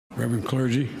Reverend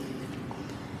clergy,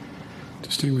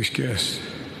 distinguished guests.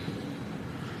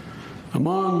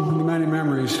 Among the many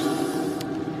memories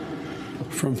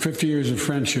from 50 years of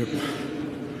friendship,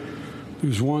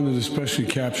 there's one that especially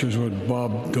captures what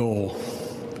Bob Dole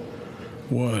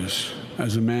was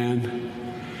as a man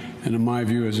and, in my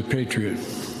view, as a patriot.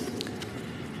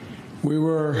 We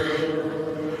were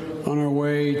on our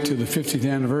way to the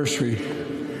 50th anniversary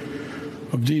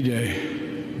of D-Day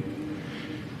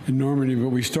in Normandy, but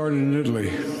we started in Italy,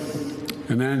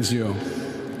 in Anzio.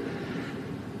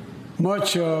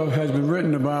 Much has been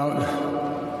written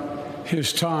about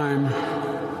his time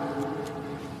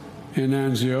in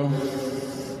Anzio,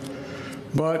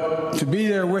 but to be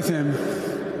there with him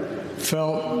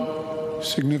felt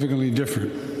significantly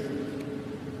different.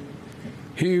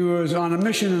 He was on a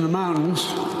mission in the mountains.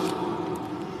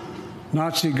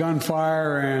 Nazi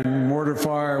gunfire and mortar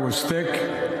fire was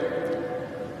thick.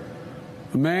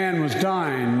 The man was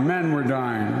dying, men were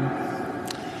dying.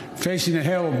 Facing a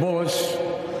hail of bullets,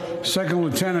 Second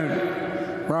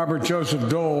Lieutenant Robert Joseph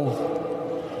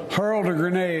Dole hurled a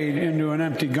grenade into an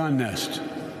empty gun nest.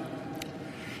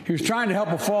 He was trying to help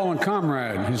a fallen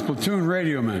comrade, his platoon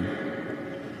radioman,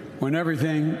 when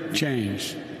everything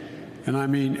changed. And I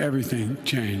mean everything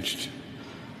changed.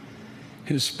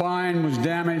 His spine was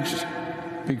damaged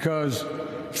because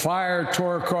fire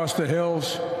tore across the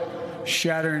hills,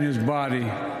 shattering his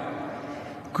body.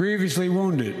 Grievously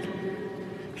wounded,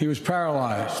 he was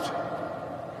paralyzed.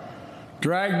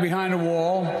 Dragged behind a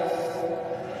wall,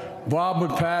 Bob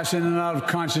would pass in and out of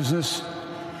consciousness,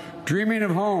 dreaming of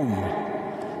home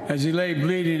as he lay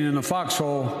bleeding in the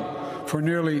foxhole for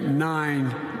nearly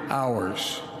 9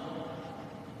 hours.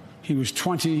 He was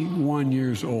 21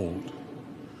 years old.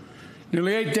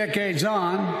 Nearly 8 decades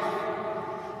on,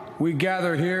 we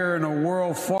gather here in a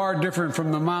world far different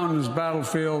from the mountains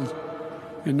battlefield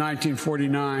in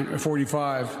 1949 or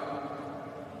 45.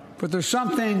 But there's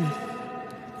something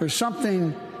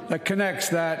that connects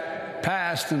that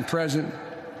past and present,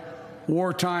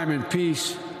 wartime and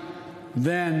peace,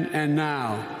 then and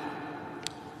now.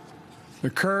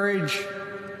 The courage,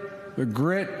 the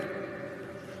grit,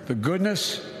 the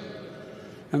goodness,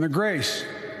 and the grace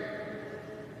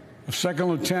of Second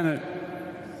Lieutenant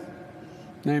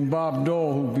named Bob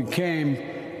Dole, who became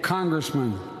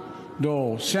Congressman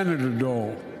Dole, Senator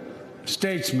Dole,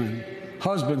 statesman,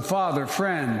 husband, father,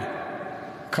 friend,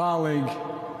 colleague,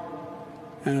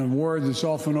 and a word that's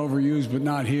often overused but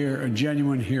not here, a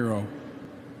genuine hero,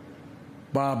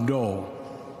 Bob Dole.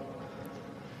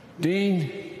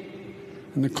 Dean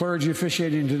and the clergy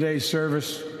officiating today's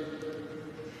service,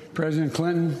 President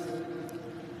Clinton,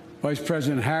 Vice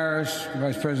President Harris,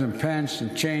 Vice President Pence,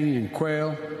 and Cheney and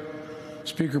Quayle,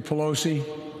 Speaker Pelosi,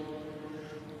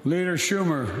 Leader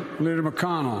Schumer, Leader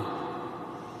McConnell,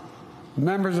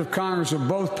 members of Congress of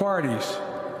both parties,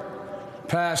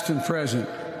 past and present,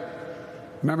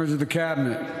 members of the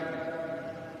Cabinet,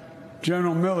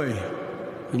 General Milley,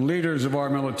 and leaders of our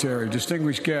military,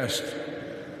 distinguished guests,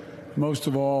 most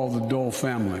of all, the Dole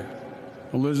family.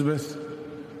 Elizabeth,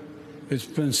 it's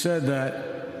been said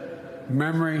that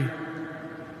memory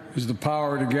is the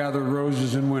power to gather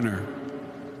roses in winter.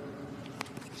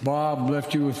 Bob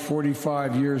left you with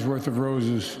 45 years' worth of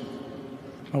roses,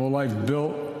 of a life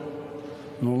built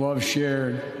and a love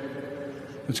shared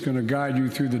that's going to guide you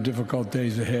through the difficult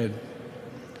days ahead.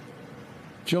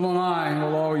 Jill and I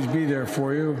will always be there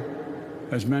for you,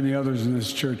 as many others in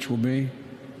this church will be,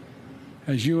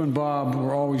 as you and Bob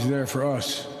were always there for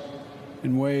us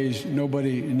in ways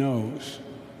nobody knows.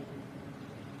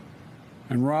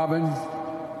 And Robin,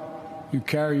 you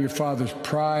carry your father's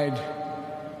pride,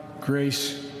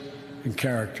 grace, and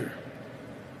character.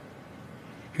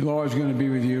 He's always going to be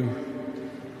with you,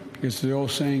 because the old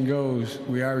saying goes,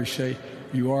 we Irish say,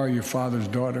 you are your father's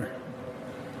daughter.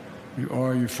 You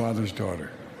are your father's daughter.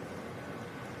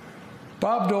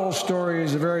 Bob Dole's story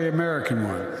is a very American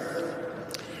one.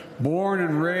 Born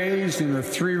and raised in a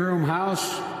 3-room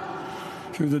house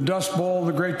through the Dust Bowl of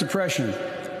the Great Depression,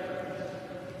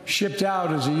 shipped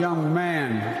out as a young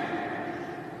man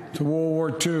to World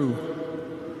War II,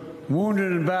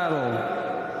 wounded in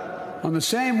battle on the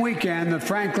same weekend that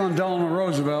Franklin Delano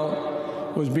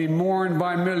Roosevelt was being mourned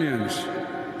by millions.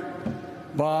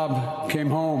 Bob came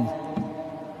home,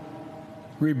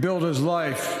 rebuilt his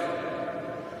life,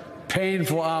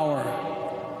 painful hour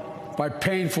by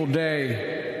painful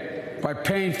day, by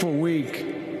painful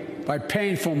week, by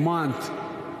painful month,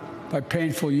 by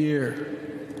painful year.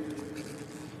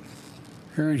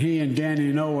 Here he and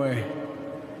Danny Inouye,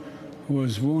 who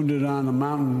was wounded on the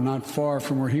mountain not far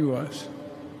from where he was,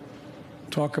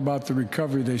 Talk about the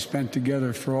recovery they spent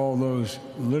together for all those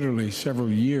literally several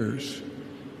years. It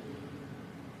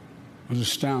was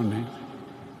astounding.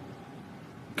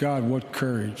 God, what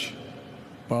courage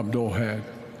Bob Dole had.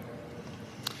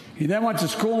 He then went to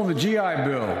school in the GI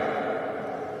Bill,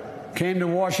 came to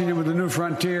Washington with the New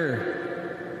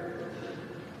Frontier,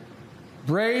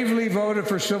 bravely voted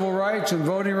for civil rights and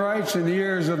voting rights in the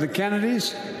years of the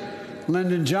Kennedys,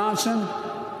 Lyndon Johnson,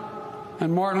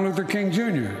 and Martin Luther King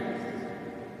Jr.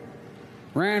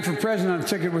 Ran for president on a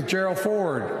ticket with Gerald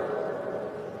Ford.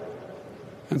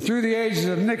 And through the ages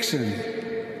of Nixon,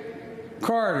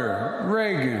 Carter,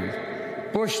 Reagan,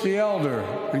 Bush the Elder,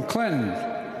 and Clinton,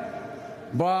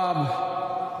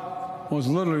 Bob was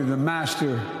literally the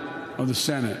master of the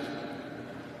Senate.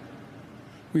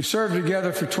 We served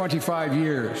together for 25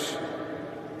 years.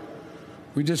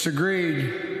 We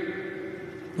disagreed,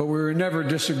 but we were never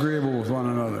disagreeable with one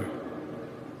another.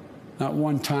 Not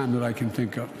one time that I can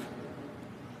think of.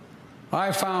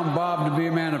 I found Bob to be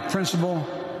a man of principle,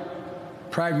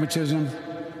 pragmatism,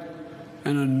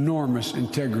 and enormous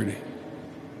integrity.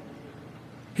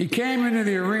 He came into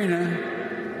the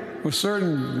arena with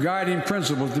certain guiding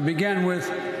principles, to begin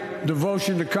with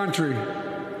devotion to country,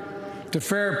 to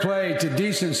fair play, to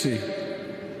decency,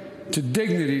 to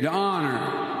dignity, to honor,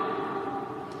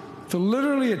 to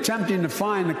literally attempting to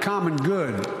find the common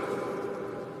good.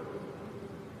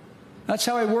 That's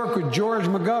how I worked with George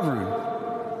McGovern,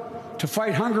 to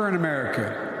fight hunger in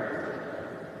America,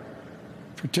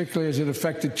 particularly as it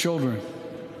affected children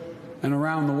and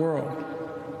around the world.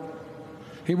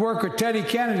 He worked with Teddy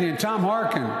Kennedy and Tom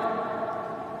Harkin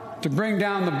to bring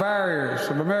down the barriers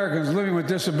of Americans living with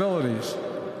disabilities.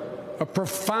 A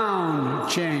profound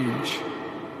change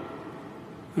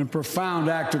and a profound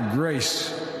act of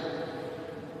grace.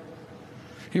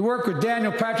 He worked with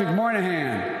Daniel Patrick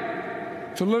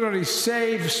Moynihan to literally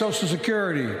save Social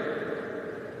Security,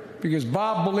 because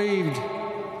Bob believed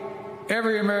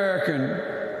every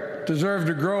American deserved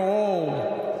to grow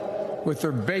old with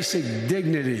their basic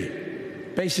dignity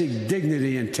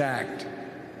intact.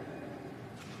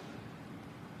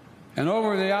 And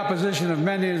over the opposition of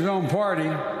many in his own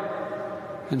party,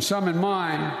 and some in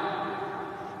mine,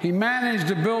 he managed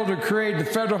to build or create the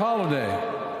federal holiday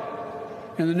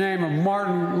in the name of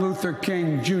Martin Luther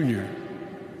King Jr.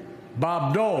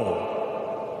 Bob Dole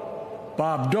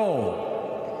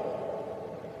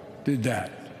did that.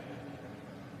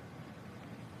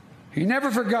 He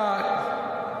never forgot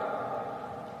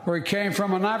where he came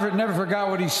from, and I never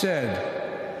forgot what he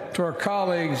said to our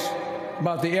colleagues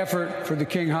about the effort for the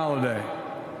King holiday.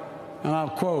 And I'll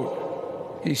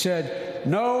quote, he said,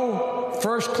 "No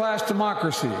first-class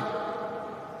democracy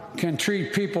can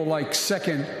treat people like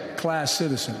second-class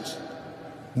citizens.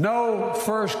 No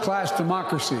first-class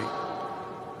democracy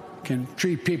can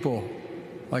treat people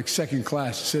like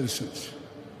second-class citizens."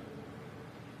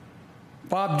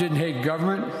 Bob didn't hate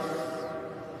government.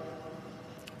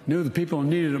 Knew the people who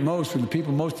needed it most were the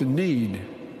people most in need.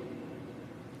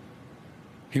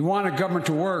 He wanted government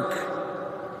to work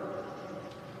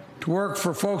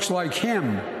for folks like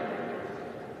him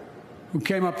who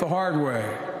came up the hard way.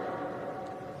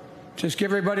 Just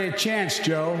give everybody a chance,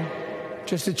 Joe.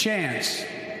 Just a chance.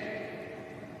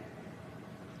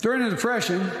 During the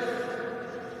Depression,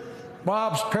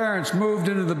 Bob's parents moved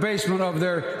into the basement of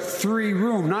their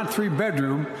three-room, not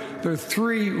three-bedroom, their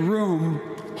three-room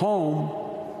home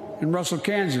in Russell,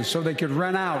 Kansas, so they could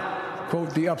rent out,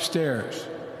 quote, the upstairs.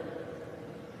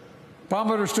 Bob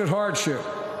understood hardship.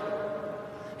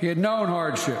 He had known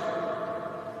hardship,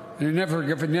 and he never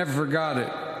forgot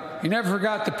it. He never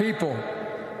forgot the people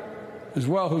as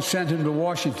well who sent him to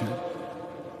Washington,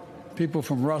 people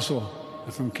from Russell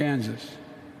and from Kansas.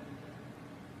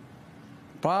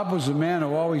 Bob was a man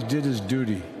who always did his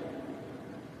duty,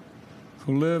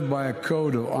 who lived by a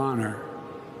code of honor.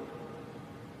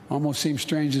 Almost seems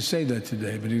strange to say that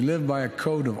today, but he lived by a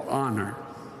code of honor,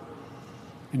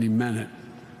 and he meant it.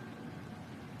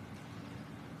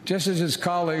 Just as his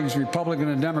colleagues, Republican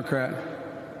and Democrat,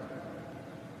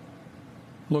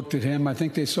 looked at him, I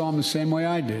think they saw him the same way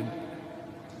I did.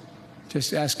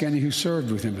 Just ask any who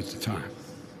served with him at the time.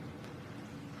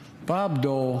 Bob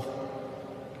Dole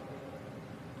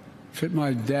fit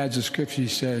my dad's description. He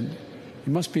said,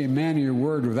 "You must be a man of your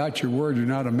word. Without your word, you're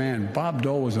not a man." Bob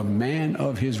Dole was a man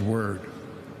of his word.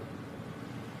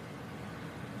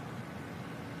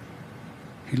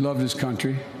 He loved his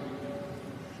country,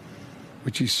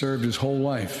 which he served his whole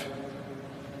life.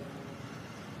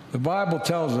 The Bible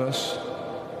tells us,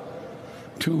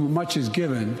 to whom much is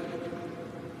given,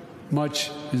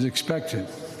 much is expected.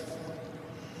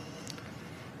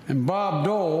 And Bob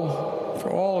Dole, for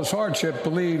all his hardship,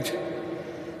 believed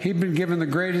he'd been given the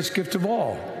greatest gift of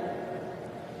all.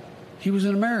 He was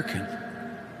an American.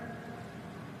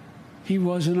 He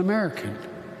was an American.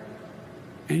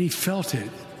 And he felt it.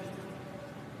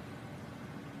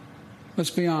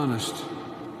 Let's be honest.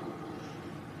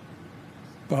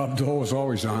 Bob Dole was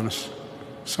always honest,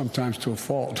 sometimes to a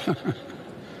fault.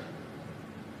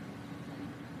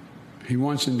 He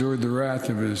once endured the wrath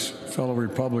of his fellow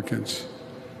Republicans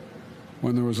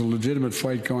when there was a legitimate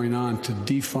fight going on to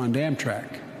defund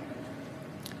Amtrak.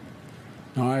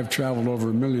 Now, I've traveled over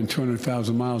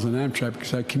 1,200,000 miles on Amtrak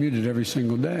because I commuted every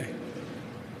single day.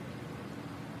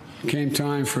 It came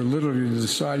time for literally the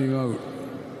deciding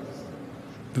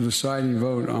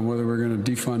vote on whether we're going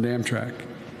to defund Amtrak.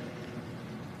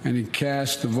 And he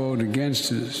cast the vote against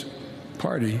his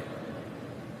party,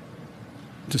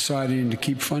 deciding to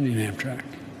keep funding Amtrak.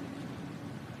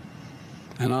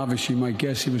 And obviously, my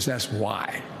guess, he was asked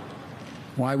why.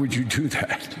 Why would you do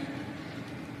that?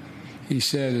 He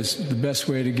said it's the best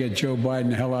way to get Joe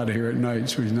Biden the hell out of here at night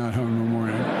so he's not home in the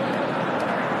morning.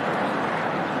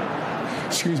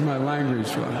 Excuse my language.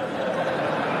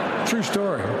 True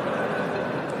story.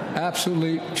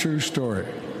 Absolutely true story.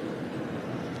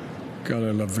 God,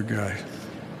 I love the guy.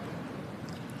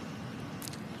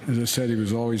 As I said, he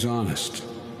was always honest.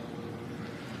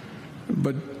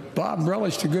 But Bob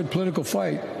relished a good political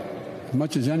fight, as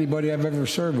much as anybody I've ever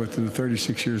served with in the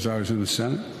 36 years I was in the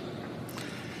Senate.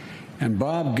 And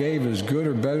Bob gave as good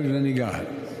or better than he got.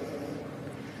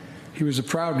 He was a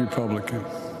proud Republican.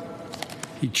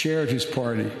 He chaired his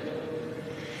party.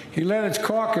 He led its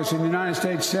caucus in the United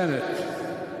States Senate,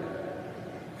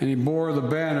 and he bore the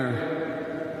banner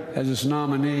as its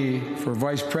nominee for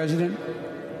Vice President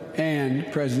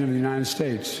and President of the United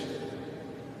States.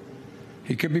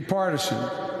 He could be partisan,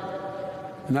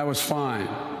 and that was fine.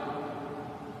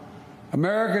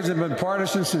 Americans have been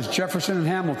partisan since Jefferson and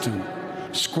Hamilton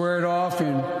squared off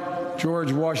in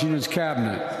George Washington's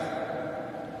cabinet.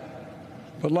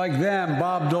 But like them,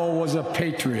 Bob Dole was a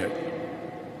patriot.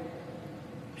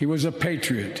 He was a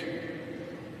patriot.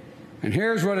 And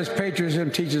here's what his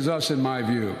patriotism teaches us, in my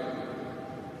view.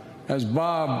 As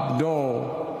Bob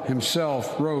Dole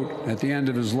himself wrote at the end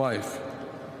of his life,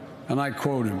 and I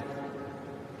quote him,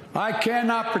 "I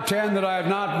cannot pretend that I have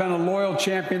not been a loyal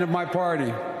champion of my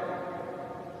party,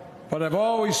 but I've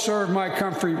always served my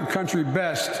country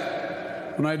best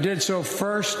when I did so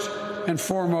first and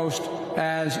foremost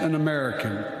as an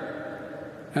American."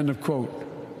 End of quote.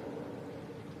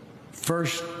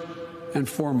 First and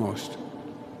foremost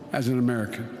as an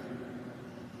American.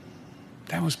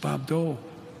 That was Bob Dole.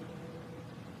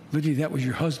 Liddy, that was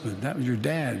your husband. That was your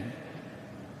dad.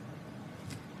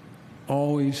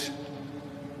 Always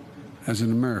as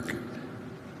an American.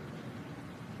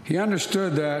 He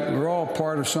understood that we're all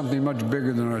part of something much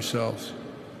bigger than ourselves.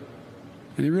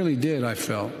 And he really did, I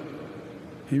felt.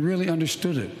 He really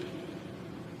understood it.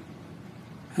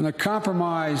 And a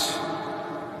compromise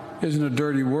isn't a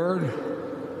dirty word.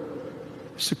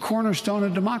 It's the cornerstone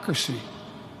of democracy.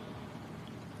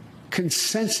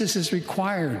 Consensus is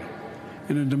required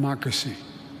in a democracy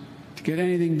to get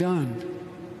anything done.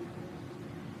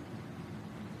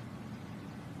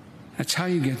 That's how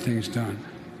you get things done.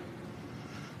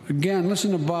 Again,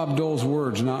 listen to Bob Dole's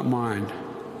words, not mine.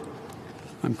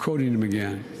 I'm quoting him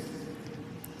again.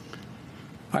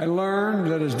 "I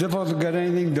learned that it's difficult to get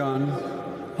anything done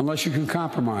unless you can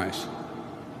compromise.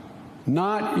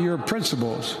 Not your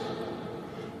principles,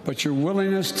 but your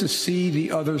willingness to see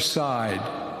the other side.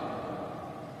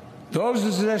 Those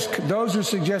who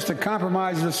suggest that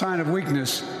compromise is a sign of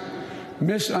weakness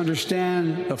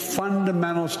misunderstand the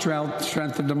fundamental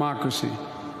strength of democracy."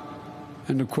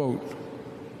 End of quote.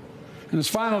 In his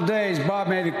final days, Bob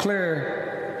made it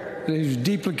clear that he was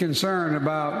deeply concerned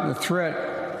about the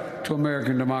threat to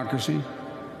American democracy,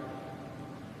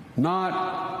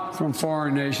 not from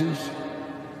foreign nations,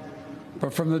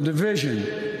 but from the division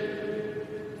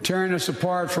tearing us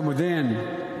apart from within.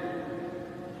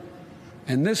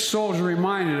 And this soldier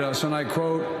reminded us, and I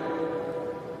quote,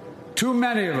 "Too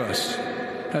many of us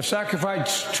have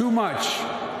sacrificed too much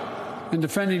in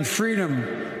defending freedom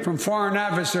from foreign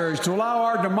adversaries to allow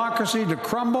our democracy to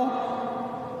crumble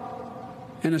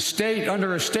in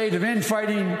under a state of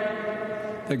infighting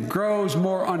that grows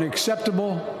more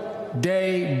unacceptable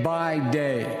day by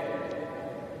day."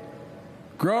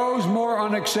 Grows more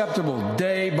unacceptable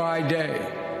day by day.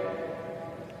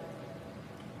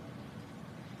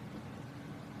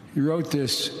 He wrote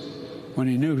this when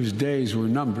he knew his days were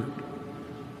numbered,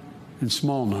 in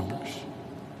small numbers.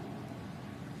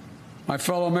 My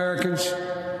fellow Americans,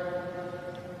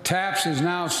 taps is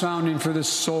now sounding for this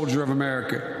soldier of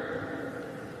America,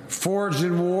 forged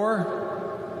in war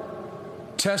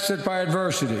tested by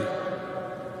adversity.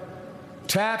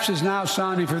 Taps is now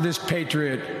sounding for this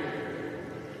patriot,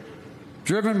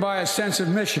 driven by a sense of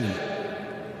mission,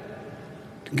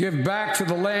 to give back to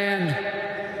the land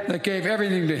that gave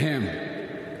everything to him,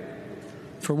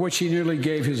 for which he nearly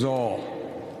gave his all.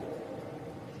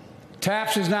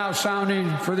 Taps is now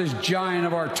sounding for this giant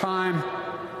of our time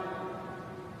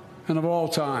and of all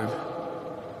time.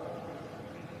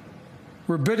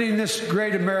 We're bidding this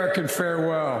great American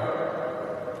farewell,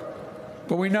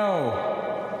 but we know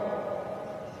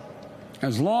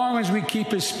as long as we keep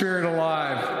his spirit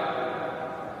alive,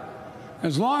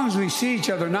 as long as we see each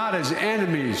other not as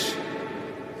enemies,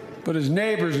 but as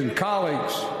neighbors and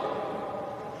colleagues,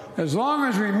 as long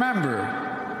as we remember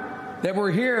that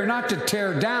we're here not to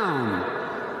tear down,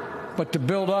 but to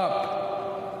build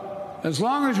up, as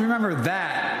long as we remember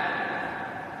that,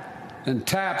 then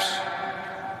taps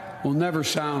will never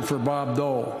sound for Bob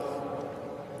Dole.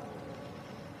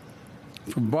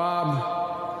 For Bob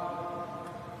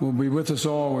will be with us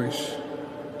always,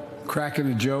 cracking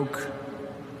a joke,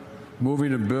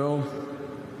 moving a bill,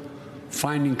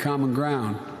 finding common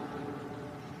ground.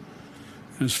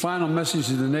 In his final message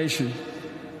to the nation,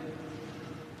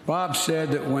 Bob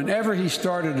said that whenever he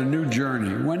started a new journey,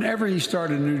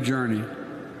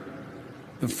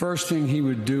 the first thing he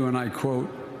would do, and I quote,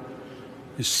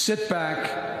 is sit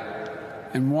back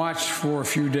and watch for a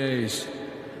few days,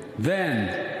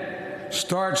 then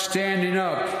start standing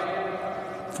up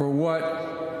for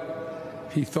what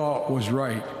he thought was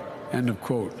right, end of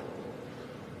quote.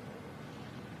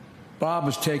 Bob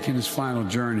is taking his final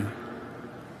journey.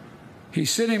 He's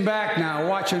sitting back now,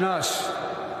 watching us.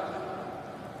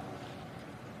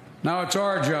 Now it's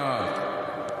our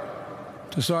job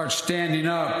to start standing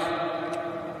up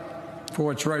for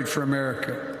what's right for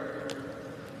America.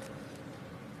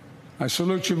 I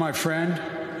salute you, my friend.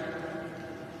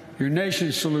 Your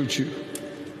nation salutes you.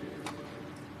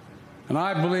 And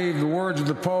I believe the words of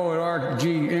the poet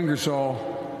R.G. Ingersoll,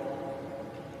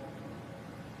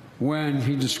 when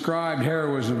he described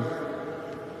heroism,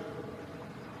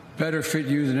 better fit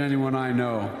you than anyone I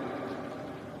know.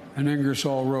 And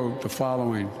Ingersoll wrote the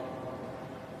following: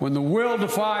 when the will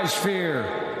defies fear,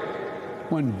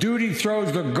 when duty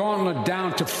throws the gauntlet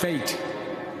down to fate,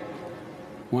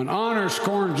 when honor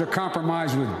scorns a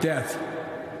compromise with death,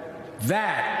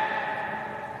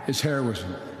 that is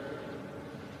heroism.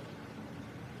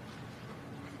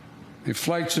 The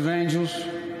flights of angels,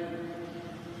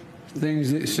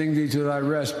 things that sing thee to thy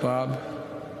rest, Bob.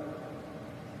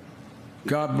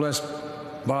 God bless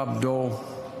Bob Dole.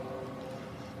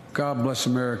 God bless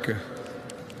America.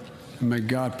 And may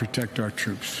God protect our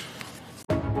troops.